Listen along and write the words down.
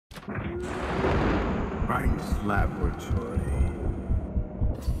Frank's laboratory.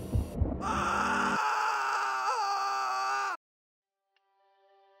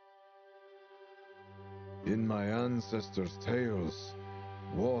 In my ancestors' tales,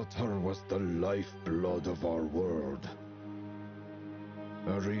 water was the lifeblood of our world.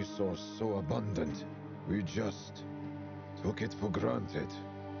 A resource so abundant, we just took it for granted.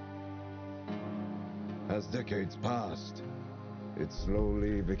 As decades passed, it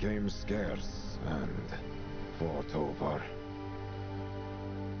slowly became scarce and fought over.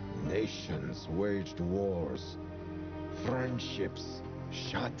 Nations waged wars. Friendships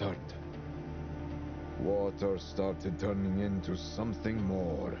shattered. Water started turning into something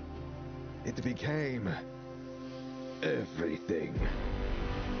more. It became everything.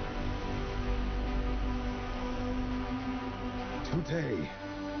 Today,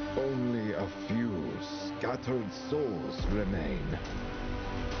 only a few scattered souls remain.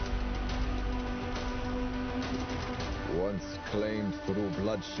 Once claimed through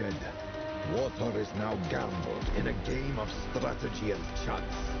bloodshed, water is now gambled in a game of strategy and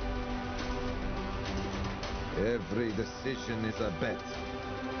chance. Every decision is a bet,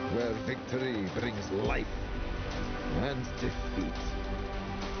 where victory brings life, and defeat,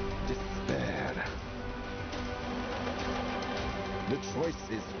 despair. The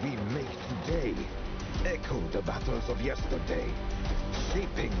choices we make today echo the battles of yesterday,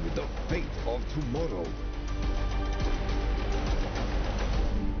 shaping the fate of tomorrow.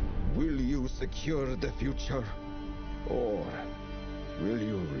 Will you secure the future, or will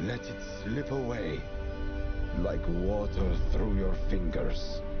you let it slip away like water through your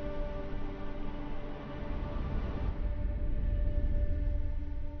fingers?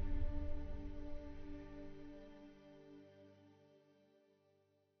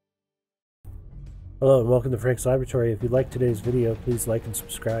 Hello and welcome to Frank's Laboratory. If you like today's video, please like and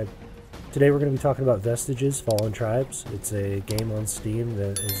subscribe. Today we're going to be talking about Vestiges, Fallen Tribes. It's a game on Steam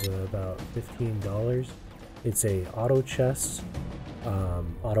that is about $15. It's a auto chess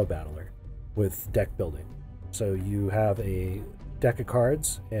auto battler with deck building. So you have a deck of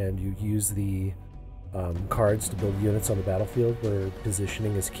cards and you use the cards to build units on the battlefield where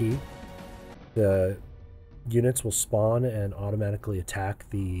positioning is key. The units will spawn and automatically attack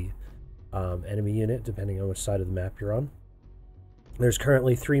the enemy unit depending on which side of the map you're on. There's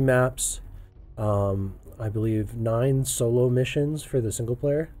currently 3 maps, I believe 9 solo missions for the single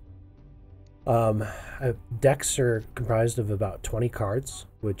player. Decks are comprised of about 20 cards,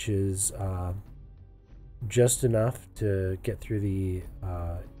 which is just enough to get through the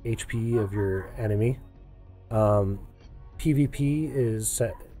HP of your enemy. PvP is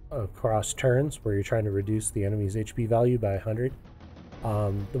set across turns where you're trying to reduce the enemy's HP value by 100.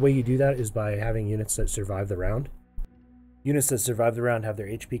 The way you do that is by having units that survive the round. Units that survive the round have their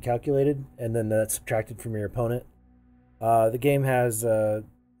HP calculated, and then that's subtracted from your opponent. The game has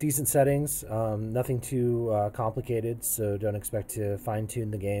decent settings, nothing too complicated, so don't expect to fine-tune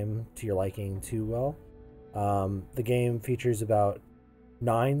the game to your liking too well. The game features about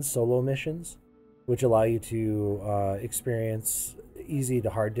 9 solo missions, which allow you to experience easy to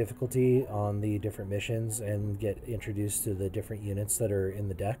hard difficulty on the different missions and get introduced to the different units that are in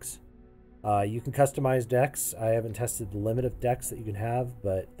the decks. You can customize decks. I haven't tested the limit of decks that you can have,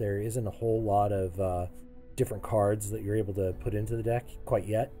 but there isn't a whole lot of different cards that you're able to put into the deck quite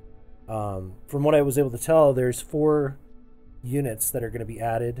yet. From what I was able to tell, there's 4 units that are going to be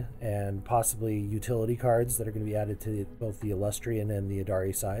added, and possibly utility cards that are going to be added to both the Illustrian and the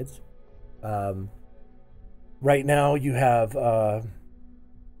Adari sides. Right now you have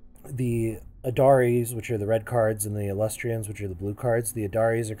the Adaris, which are the red cards, and the Illustrians, which are the blue cards. The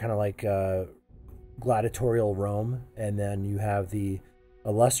Adaris are kind of like gladiatorial Rome, and then you have the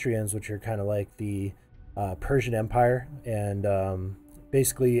Illustrians, which are kind of like the Persian Empire, and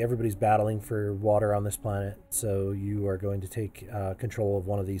basically everybody's battling for water on this planet, so you are going to take control of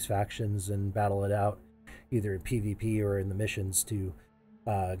one of these factions and battle it out, either in PvP or in the missions, to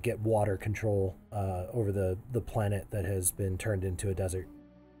get water control over the planet that has been turned into a desert.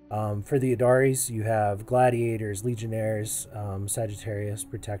 For the Adaris, you have Gladiators, Legionnaires, Sagittarius,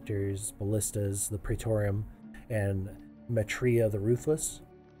 Protectors, Ballistas, the Praetorium, and Maitreya the Ruthless.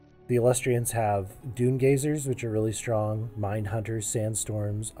 The Illustrians have Dune Gazers, which are really strong, Mind Hunters,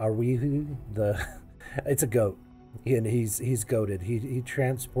 Sandstorms, Arihu, it's a goat, and he's goated. He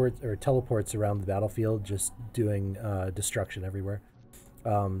transports or teleports around the battlefield, just doing destruction everywhere.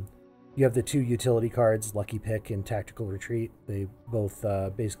 You have the 2 utility cards, Lucky Pick and Tactical Retreat. They both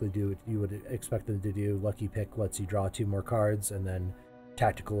basically do what you would expect them to do. Lucky Pick lets you draw 2 more cards, and then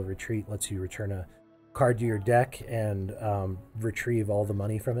Tactical Retreat lets you return a card to your deck and retrieve all the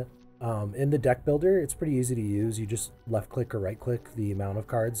money from it. In the deck builder, it's pretty easy to use. You just left click or right click the amount of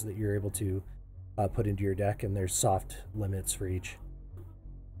cards that you're able to put into your deck, and there's soft limits for each.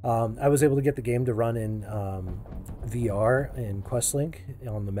 I was able to get the game to run in VR in QuestLink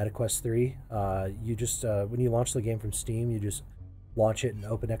on the MetaQuest 3. You just when you launch the game from Steam, you just launch it in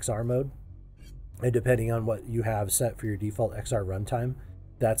OpenXR mode, and depending on what you have set for your default XR runtime,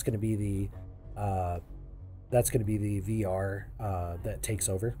 that's going to be the VR that takes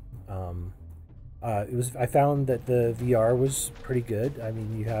over. I found that the VR was pretty good. I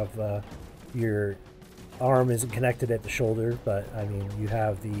mean, you have your arm isn't connected at the shoulder, but I mean, you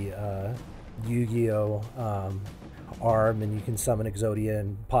have the Yu-Gi-Oh arm, and you can summon Exodia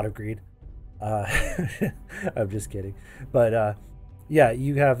and Pot of Greed. I'm just kidding, but yeah,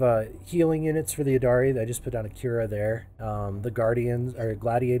 you have healing units for the Adari. I just put down a Cura there. The Guardians or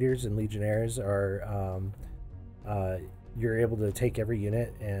Gladiators and Legionnaires are you're able to take every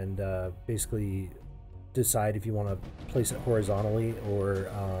unit and basically decide if you want to place it horizontally or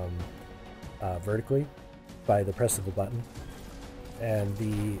vertically by the press of a button. And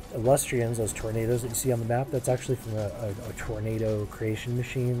the Illustrians, those tornadoes that you see on the map, that's actually from a tornado creation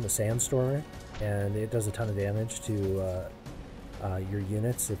machine, the Sandstormer, and it does a ton of damage to your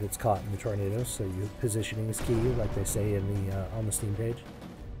units if it's caught in the tornadoes. So positioning is key, like they say in the on the Steam page.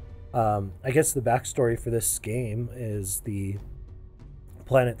 I guess the backstory for this game is the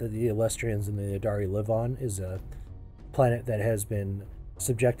planet that the Illustrians and the Adari live on is a planet that has been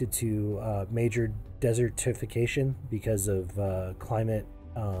subjected to major desertification because of climate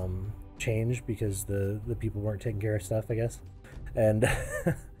change, because the people weren't taking care of stuff, I guess. And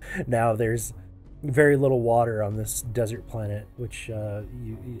now there's very little water on this desert planet, which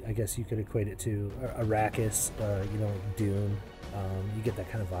I guess you could equate it to Arrakis, Dune. You get that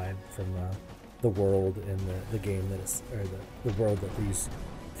kind of vibe from the world and the game that is, or the world that these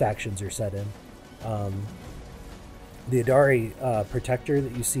factions are set in. The Adari Protector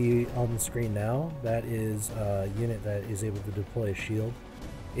that you see on the screen now, that is a unit that is able to deploy a shield.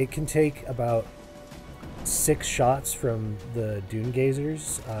 It can take about 6 shots from the Dune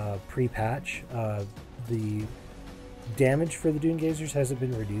Gazers pre-patch. The damage for the Dune Gazers hasn't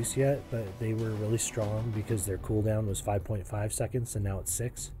been reduced yet, but they were really strong because their cooldown was 5.5 seconds and now it's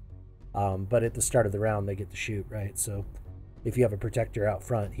 6. But at the start of the round, they get to shoot, right? So if you have a protector out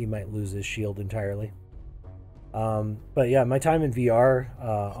front, he might lose his shield entirely. But yeah, my time in VR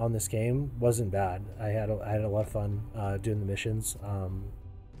on this game wasn't bad. I had a lot of fun doing the missions.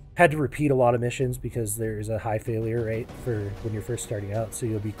 Had to repeat a lot of missions because there's a high failure rate for when you're first starting out, so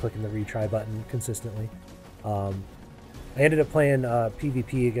you'll be clicking the retry button consistently. I ended up playing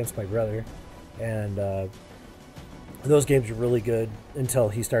PvP against my brother, and those games were really good until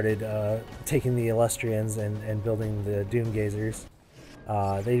he started taking the Illustrians and building the Doom Gazers.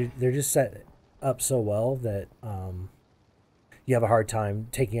 They're just set up so well that you have a hard time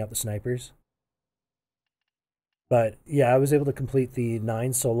taking out the snipers. But yeah, I was able to complete the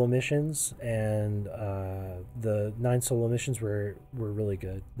 9 solo missions, and the 9 solo missions were really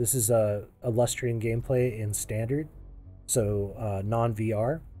good. This is a Illustrian gameplay in standard, so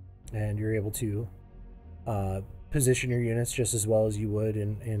non-VR, and you're able to position your units just as well as you would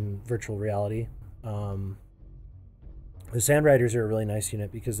in virtual reality. The Sand Riders are a really nice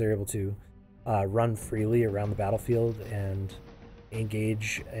unit because they're able to run freely around the battlefield and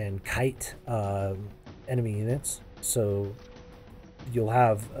engage and kite enemy units. So you'll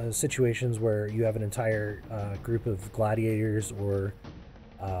have situations where you have an entire group of gladiators or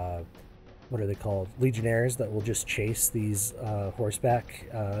what are they called? Legionnaires that will just chase these horseback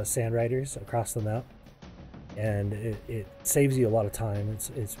Sand Riders across the map. And it saves you a lot of time.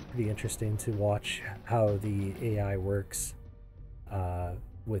 It's pretty interesting to watch how the AI works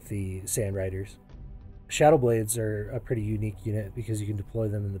with the Sand Riders. Shadow Blades are a pretty unique unit because you can deploy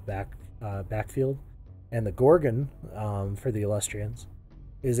them in the backfield. And the Gorgon, for the Illustrians,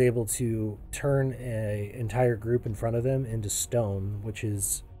 is able to turn an entire group in front of them into stone, which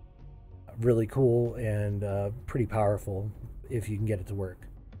is really cool and pretty powerful if you can get it to work.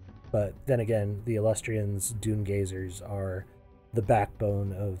 But then again, the Illustrians' Dune Gazers are the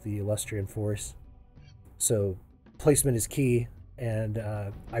backbone of the Illustrian force. So placement is key, and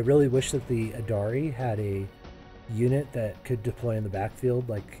I really wish that the Adari had a unit that could deploy in the backfield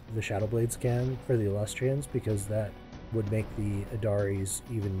like the Shadow Blades can for the Illustrians, because that would make the Adaris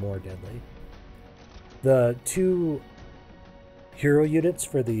even more deadly. The 2 hero units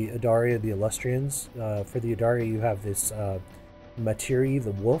for the Adari and the Illustrians, for the Adari you have this Matiri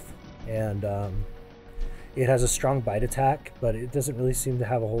the Wolf, and it has a strong bite attack, but it doesn't really seem to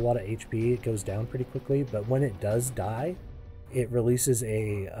have a whole lot of HP. It goes down pretty quickly, but when it does die, it releases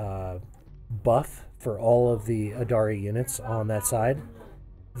a buff for all of the Adari units on that side.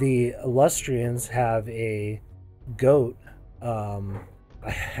 The Illustrians have a goat.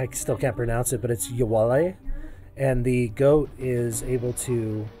 I still can't pronounce it, but it's Yawale. And the goat is able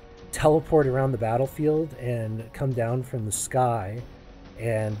to teleport around the battlefield and come down from the sky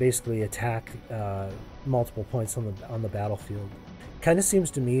and basically attack multiple points on the battlefield. Kind of seems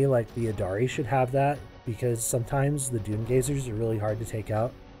to me like the Adari should have that, because sometimes the Dune Gazers are really hard to take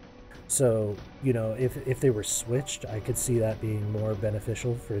out. So, you know, if they were switched, I could see that being more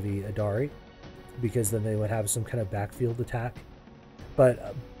beneficial for the Adari, because then they would have some kind of backfield attack.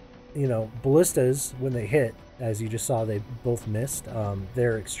 But, you know, ballistas, when they hit, as you just saw, they both missed.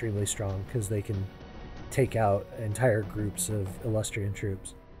 They're extremely strong because they can take out entire groups of Illustrian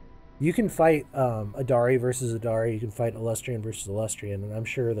troops. You can fight Adari versus Adari. You can fight Illustrian versus Illustrian, and I'm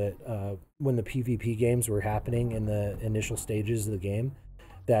sure that when the PvP games were happening in the initial stages of the game,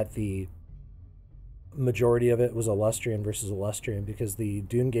 that the majority of it was Illustrian versus Illustrian, because the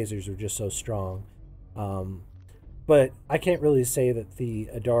Dune Gazers are just so strong. But I can't really say that the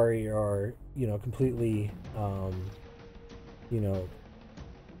Adari are, you know, completely,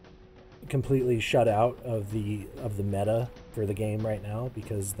 completely shut out of the meta for the game right now,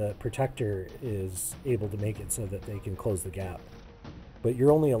 because the Protector is able to make it so that they can close the gap. But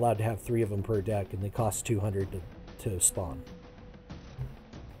you're only allowed to have 3 of them per deck, and they cost 200 to spawn.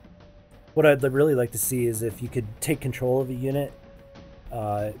 What I'd really like to see is if you could take control of a unit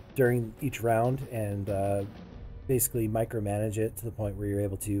during each round and basically micromanage it to the point where you're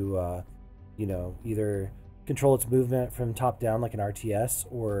able to, either control its movement from top down like an RTS,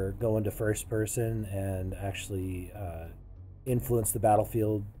 or go into first person and actually influence the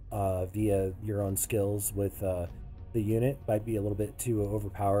battlefield via your own skills with the unit. Might be a little bit too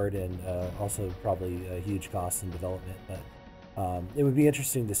overpowered, and also probably a huge cost in development, but it would be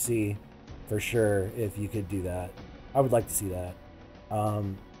interesting to see for sure if you could do that. I would like to see that.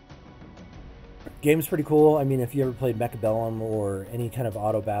 Game's pretty cool. I mean, if you ever played Mechabellum or any kind of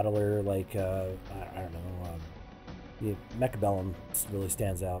auto battler, like I don't know, Mechabellum really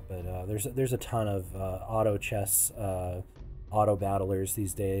stands out. But there's a ton of auto chess, auto battlers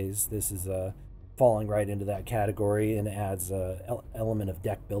these days. This is falling right into that category, and adds a element of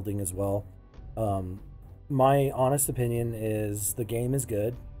deck building as well. My honest opinion is the game is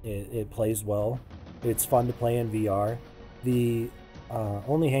good. It plays well. It's fun to play in VR. The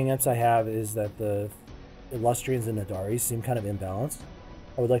only hangups I have is that the Illustrians and Adaris seem kind of imbalanced.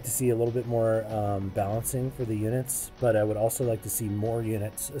 I would like to see a little bit more balancing for the units, but I would also like to see more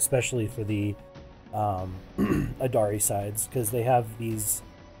units, especially for the Adari sides, because they have these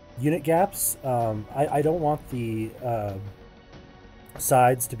unit gaps. I don't want the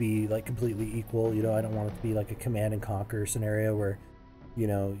sides to be like completely equal. You know, I don't want it to be like a command and conquer scenario where, you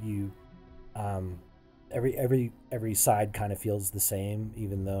know, you every side kind of feels the same,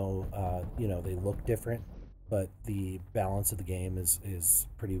 even though they look different, but the balance of the game is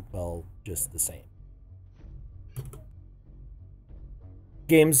pretty well just the same.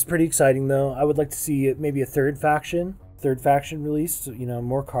 Game's pretty exciting though. I would like to see maybe a third faction released. You know,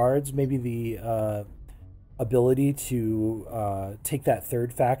 more cards, maybe the ability to take that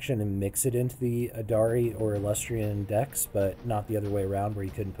third faction and mix it into the Adari or Illustrian decks, but not the other way around, where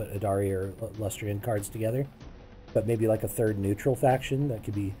you couldn't put Adari or Illustrian cards together. But maybe like a third neutral faction that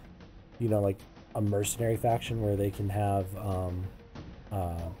could be, you know, like a mercenary faction where they can have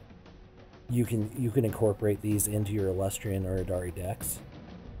you can incorporate these into your Illustrian or Adari decks.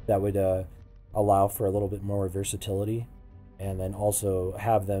 That would allow for a little bit more versatility, and then also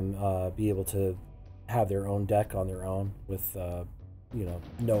have them be able to have their own deck on their own with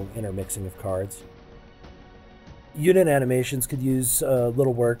no intermixing of cards. Unit animations could use a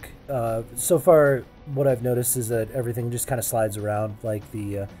little work. So far, what I've noticed is that everything just kind of slides around, like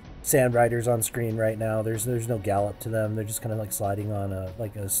the Sand Riders on screen right now. There's no gallop to them. They're just kind of like sliding on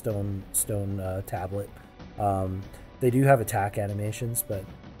a stone tablet. They do have attack animations, but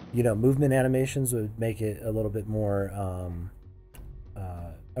movement animations would make it a little bit more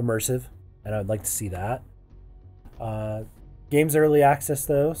immersive, and I'd like to see that. Game's early access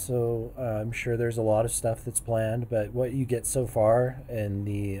though, so I'm sure there's a lot of stuff that's planned, but what you get so far in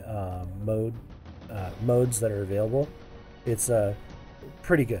the modes that are available, it's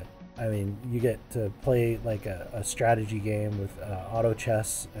pretty good. I mean, you get to play like a strategy game with auto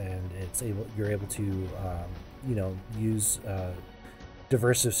chess, and you're able to use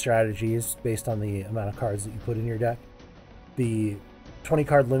diversive strategies based on the amount of cards that you put in your deck. The 20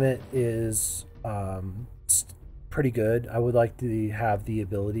 card limit is pretty good. I would like to have the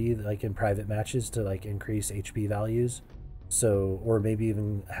ability, like in private matches, to like increase HP values So, or maybe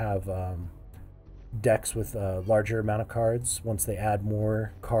even have decks with a larger amount of cards once they add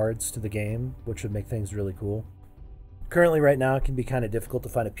more cards to the game, which would make things really cool. Currently, right now, it can be kind of difficult to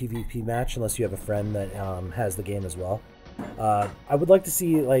find a PvP match unless you have a friend that has the game as well. I would like to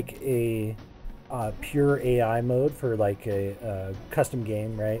see like a pure AI mode for like a custom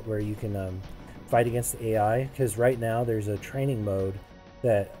game, right, where you can fight against the AI. Because right now there's a training mode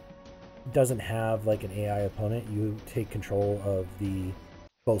that doesn't have like an AI opponent. You take control of the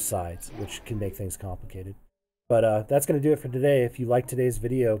both sides, which can make things complicated. But that's going to do it for today. If you liked today's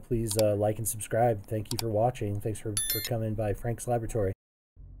video, please like and subscribe. Thank you for watching. Thanks for coming by Frank's Laboratory.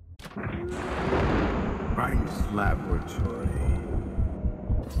 Frank's Laboratory.